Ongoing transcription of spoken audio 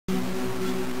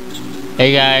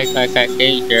Hey guys, like I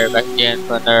King here, back again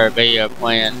for another video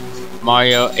playing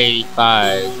Mario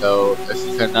 85. So this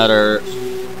is another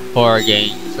horror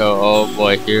game. So oh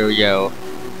boy, here we go.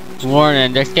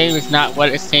 Warning: this game is not what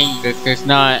it seems. This is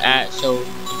not an actual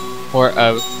port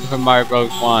of Super Mario Bros.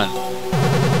 1.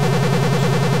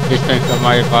 This thanks to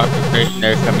Mario Bros. For creating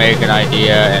this amazing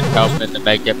idea and helping to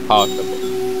make it possible.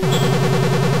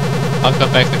 Also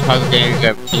makes the puzzle games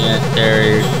of PN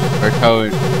series or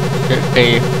Toad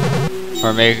safe for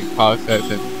amazing process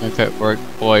and concept work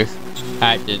voice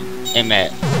acting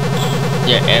MS.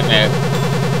 Yeah, MS.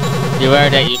 Beware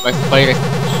that you must play this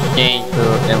game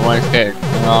through in one sit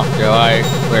and off your life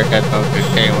wear headphones to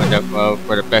stay window mode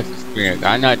for the best experience.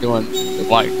 I'm not doing the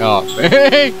white off.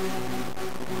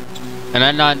 And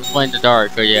I'm not playing the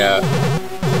dark, so yeah.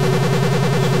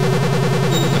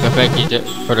 So thank you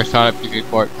for the Sonic PC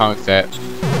port concept.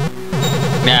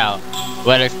 Now,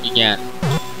 let us begin.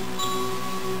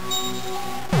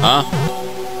 Huh?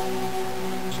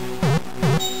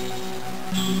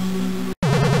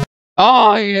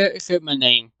 Oh yeah, it said my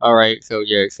name. Alright, so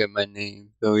yeah, it said my name.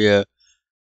 So yeah.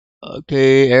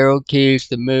 Okay, arrow keys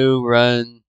to move,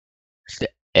 run,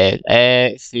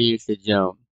 X, C to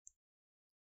jump.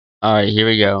 Alright, here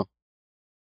we go.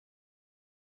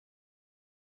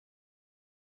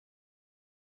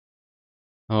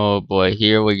 Oh boy,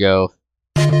 here we go.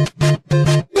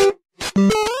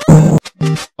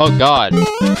 Oh god.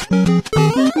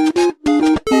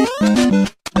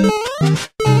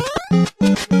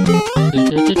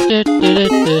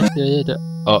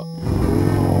 Oh.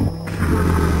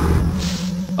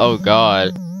 Oh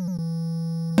god.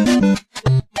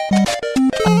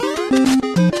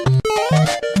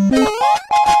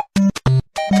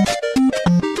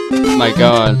 Oh my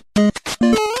god.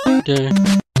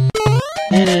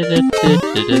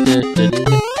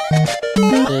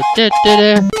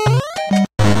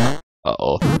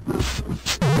 Uh-oh.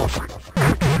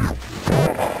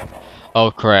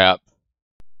 Oh crap.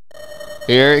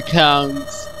 Here it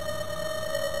comes.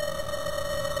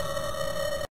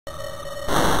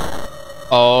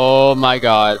 Oh my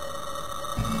god.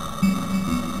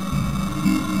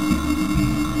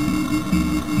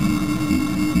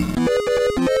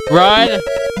 Run!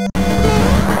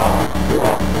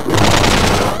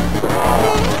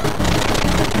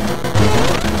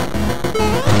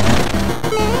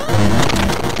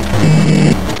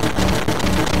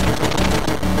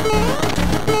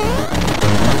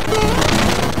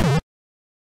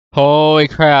 Holy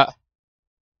crap.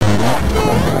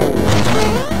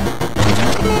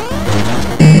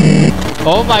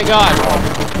 Oh my god.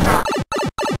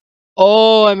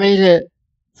 Oh, I made it.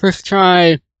 First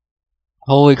try.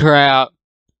 Holy crap.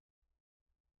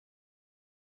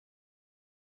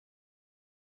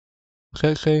 What's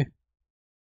that say?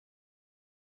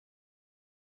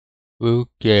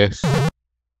 Lucas.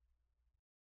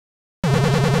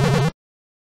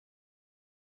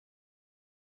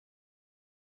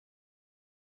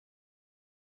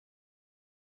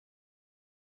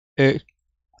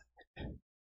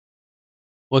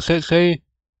 What's that say?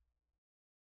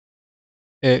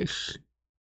 X.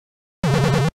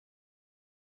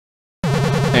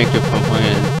 Thank you for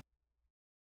playing.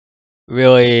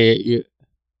 Really, you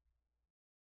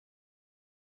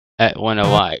at one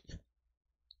alike.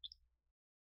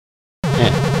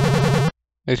 Yeah.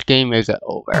 This game is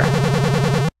over.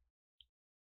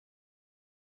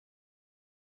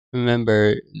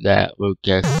 Remember that,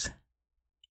 Lucas.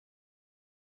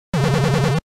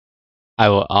 I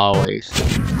will always.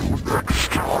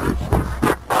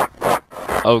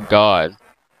 Oh god.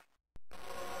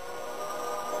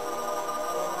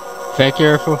 Thanks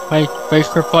for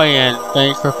playing.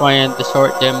 Thanks for playing the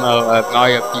short demo of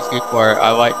Mario PC4. I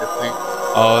like to thank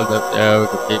all the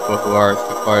people who are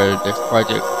supported this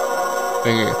project,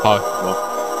 making it possible.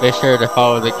 Be sure to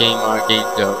follow the game on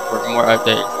GameZone for more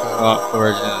updates to launch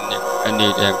version and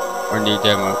new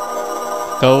demos.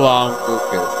 So long,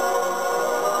 Lucas.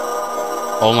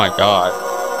 Oh my god.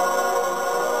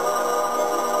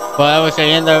 Well, that was the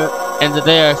end of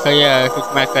there, so yeah, this is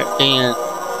my 16.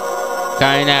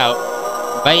 Signing out.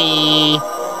 Bye!